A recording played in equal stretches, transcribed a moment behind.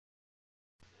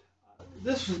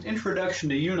This is an introduction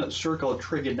to unit circle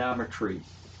trigonometry.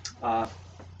 Uh,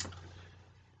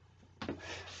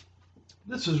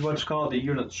 this is what's called the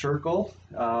unit circle.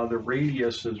 The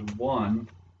radius is 1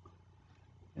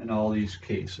 in all these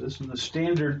cases. And the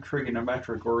standard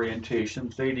trigonometric orientation,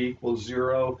 theta equals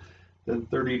 0, then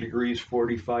 30 degrees,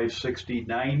 45, 60,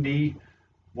 90,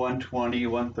 120,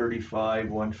 135,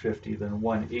 150, then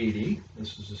 180.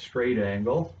 This is a straight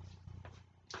angle.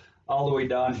 All the way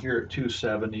down here at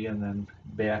 270 and then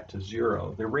back to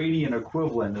 0. The radian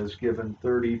equivalent is given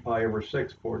 30 pi over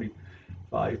 6,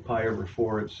 45 pi over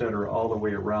 4, etc., all the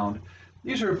way around.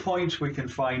 These are points we can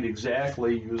find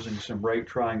exactly using some right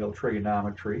triangle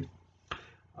trigonometry.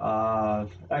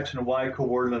 X and Y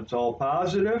coordinates all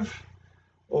positive.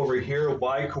 Over here,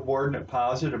 Y coordinate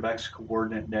positive, X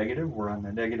coordinate negative. We're on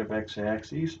the negative X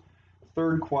axis.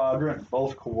 Third quadrant,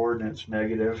 both coordinates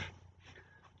negative.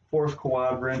 Fourth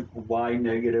quadrant, Y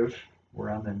negative. We're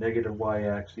on the negative Y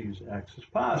axis, X is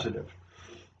positive.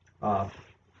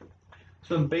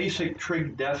 Some basic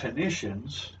trig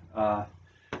definitions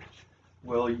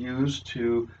we'll use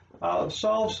to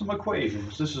solve some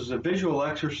equations. This is a visual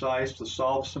exercise to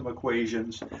solve some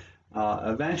equations.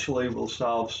 Eventually we'll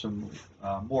solve some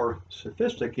more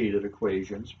sophisticated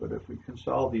equations, but if we can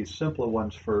solve these simpler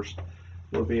ones first,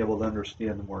 we'll be able to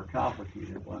understand the more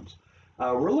complicated ones.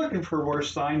 We're looking for where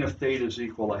sine of theta is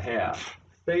equal to half.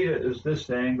 Theta is this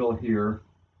angle here,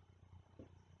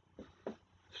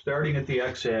 starting at the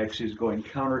x-axis, going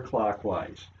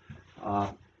counterclockwise.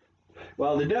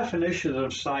 Well, the definition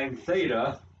of sine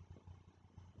theta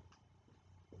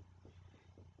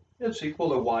is equal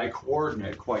to y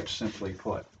coordinate, quite simply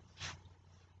put.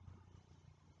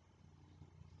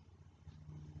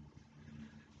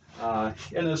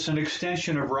 And it's an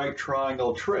extension of right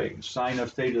triangle trig. Sine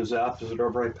of theta is opposite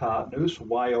over hypotenuse.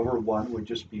 Y over 1 would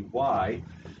just be y.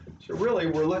 So really,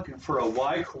 we're looking for a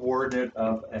y coordinate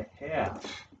of a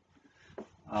half.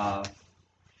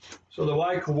 So the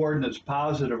y coordinate's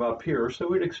positive up here, so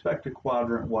we'd expect a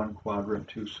quadrant 1, quadrant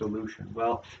 2 solution.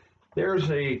 Well, there's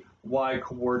a y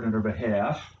coordinate of a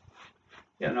half,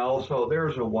 and also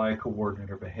there's a y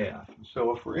coordinate of a half.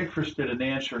 So if we're interested in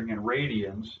answering in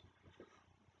radians,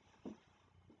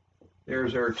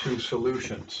 there's our two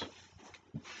solutions.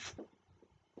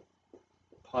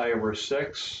 Pi over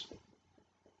 6,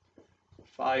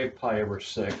 5 pi over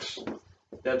 6.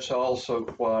 That's also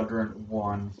quadrant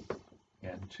 1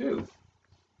 and 2.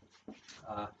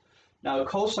 Now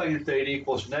cosine theta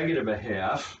equals negative a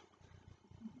half.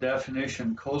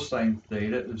 Definition, cosine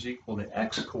theta is equal to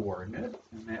x coordinate,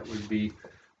 and that would be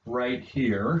right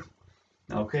here.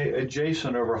 Okay,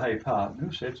 adjacent over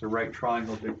hypotenuse. It's a right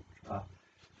triangle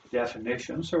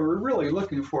definition. So we're really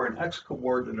looking for an x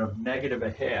coordinate of negative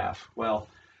a half. Well,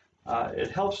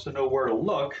 it helps to know where to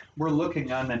look. We're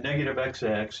looking on the negative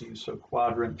x-axis, so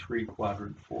quadrant 3,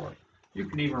 quadrant 4. You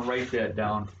can even write that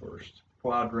down first.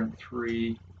 Quadrant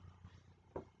 3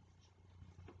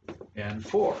 and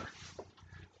 4.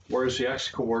 Where's the x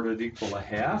coordinate equal to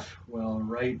half? Well,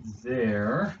 right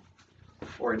there,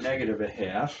 or negative a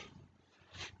half.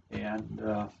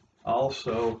 And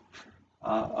also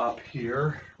up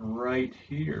here, right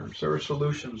here. So our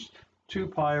solution's 2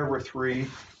 pi over 3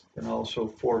 and also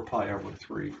 4 pi over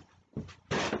 3.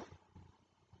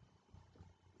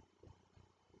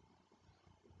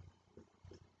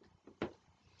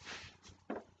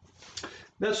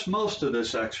 That's most of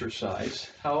this exercise.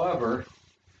 However,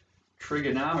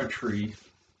 trigonometry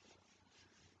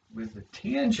with the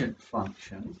tangent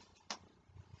function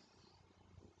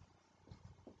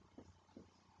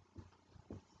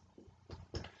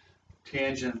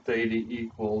tangent theta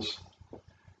equals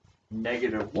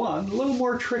negative 1, a little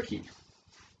more tricky.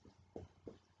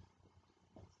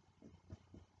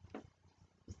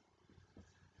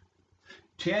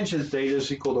 Tangent theta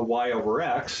is equal to y over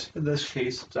x. In this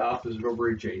case, it's opposite over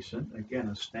adjacent.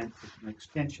 Again, an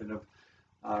extension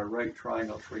of right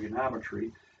triangle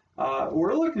trigonometry.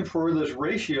 We're looking for where this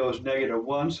ratio is negative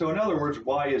 1. So in other words,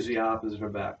 y is the opposite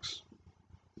of x.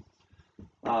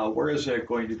 Where is that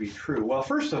going to be true? Well,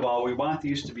 first of all, we want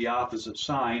these to be opposite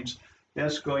signs.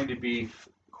 That's going to be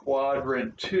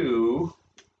quadrant 2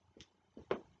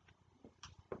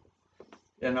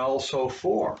 and also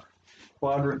 4.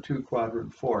 Quadrant 2,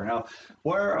 quadrant 4. Now,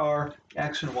 where are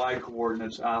x and y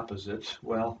coordinates opposites?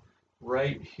 Well,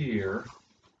 right here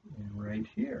and right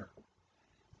here.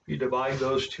 If you divide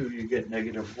those two, you get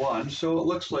negative 1. So it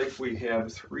looks like we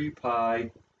have 3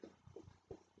 pi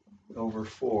over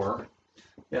 4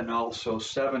 and also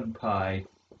 7 pi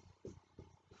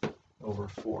over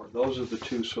 4. Those are the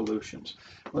two solutions.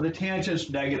 When the tangent's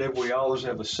negative, we always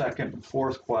have a second and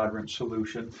fourth quadrant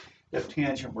solution. If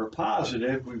tangent were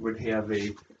positive, we would have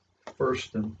a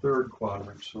first and third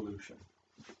quadrant solution.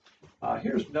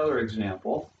 Here's another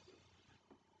example.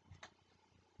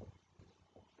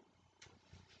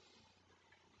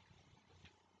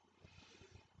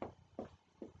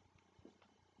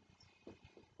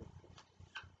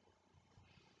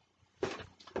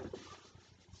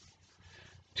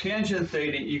 Tangent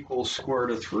theta equals square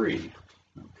root of 3.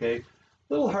 Okay, a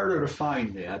little harder to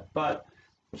find that, but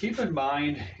keep in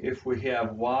mind if we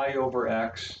have y over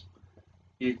x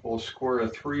equals square root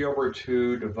of 3 over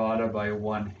 2 divided by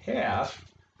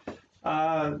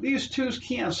 1/2, these twos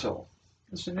cancel.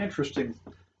 It's an interesting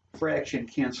fraction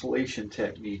cancellation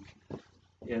technique,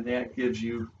 and that gives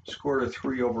you square root of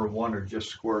 3 over 1 or just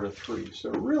square root of 3.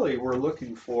 So really we're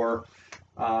looking for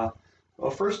well,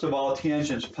 first of all,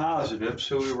 tangent's positive,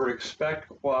 so we would expect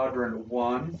quadrant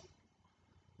 1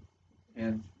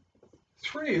 and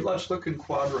 3. Let's look in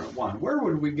quadrant 1. Where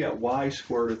would we get y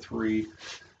square root of 3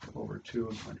 over 2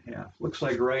 and 1/2? Looks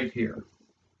like right here.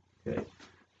 Okay,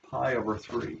 pi over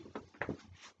 3.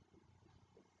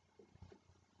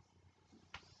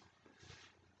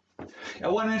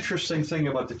 Now, one interesting thing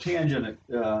about the tangent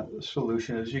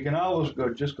solution is you can always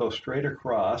just go straight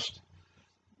across,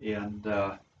 and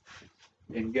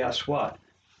guess what?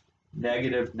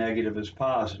 Negative, negative is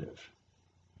positive.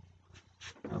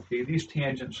 Okay, these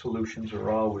tangent solutions are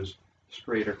always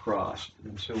straight across,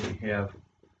 and so we have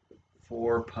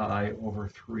 4 pi over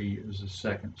 3 is the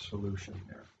second solution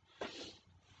there.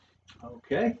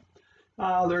 Okay,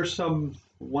 there's some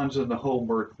ones in the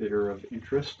homework that are of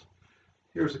interest.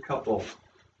 Here's a couple.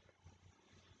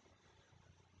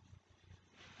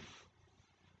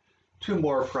 Two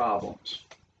more problems.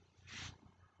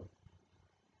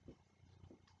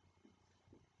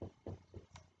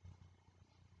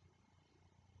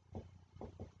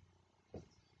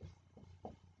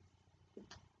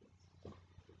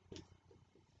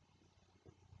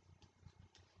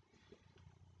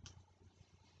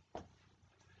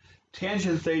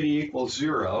 Tangent theta equals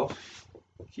 0.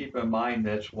 Keep in mind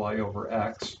that's y over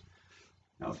x.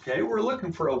 Okay, we're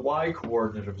looking for a y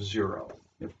coordinate of 0.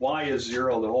 If y is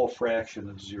 0, the whole fraction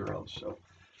is 0. So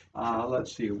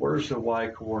let's see, where's the y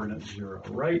coordinate 0?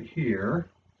 Right here,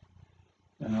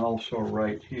 and also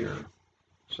right here.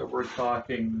 So we're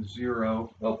talking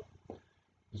 0,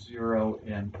 0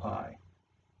 and pi.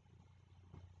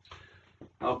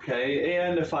 Okay,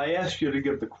 and if I ask you to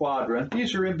give the quadrant,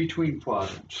 these are in between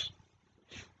quadrants.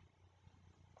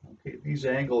 Okay, these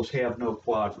angles have no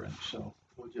quadrant, so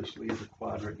we'll just leave the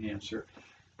quadrant answer.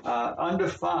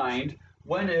 Undefined,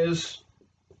 when is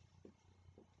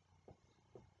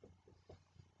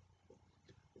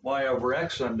y over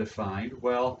x undefined?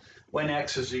 Well, when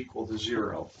x is equal to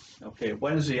 0. Okay,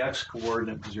 when is the x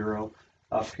coordinate 0?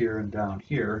 Up here and down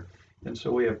here. And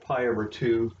so we have pi over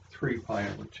 2, 3 pi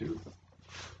over 2.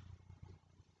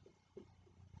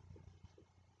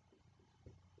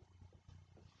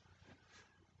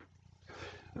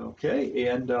 Okay,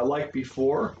 and like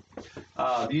before,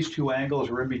 these two angles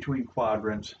are in between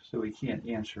quadrants, so we can't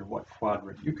answer what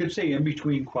quadrant. You could say in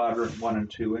between quadrant 1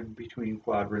 and 2, in between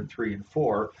quadrant 3 and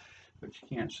 4, but you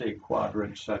can't say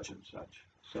quadrant such and such.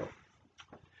 So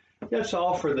that's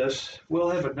all for this. We'll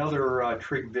have another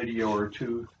trig video or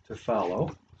two to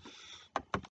follow.